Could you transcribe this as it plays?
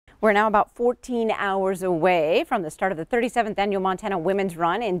We're now about 14 hours away from the start of the 37th annual Montana Women's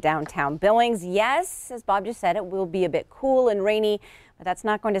Run in downtown Billings. Yes, as Bob just said, it will be a bit cool and rainy, but that's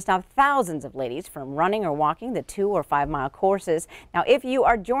not going to stop thousands of ladies from running or walking the 2 or 5 mile courses. Now, if you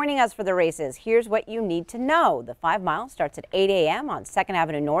are joining us for the races, here's what you need to know. The 5 mile starts at 8 a.m. on 2nd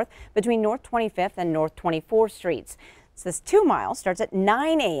Avenue North between North 25th and North 24th Streets. So this 2 mile starts at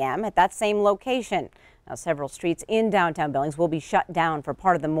 9 a.m. at that same location. Now, several streets in downtown Billings will be shut down for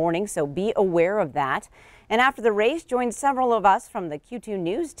part of the morning, so be aware of that. And after the race, join several of us from the Q2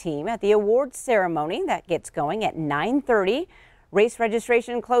 News team at the awards ceremony that gets going at 9:30. Race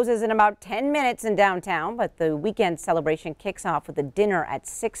registration closes in about 10 minutes in downtown, but the weekend celebration kicks off with a dinner at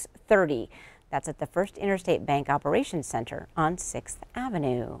 6:30. That's at the First Interstate Bank Operations Center on 6th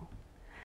Avenue.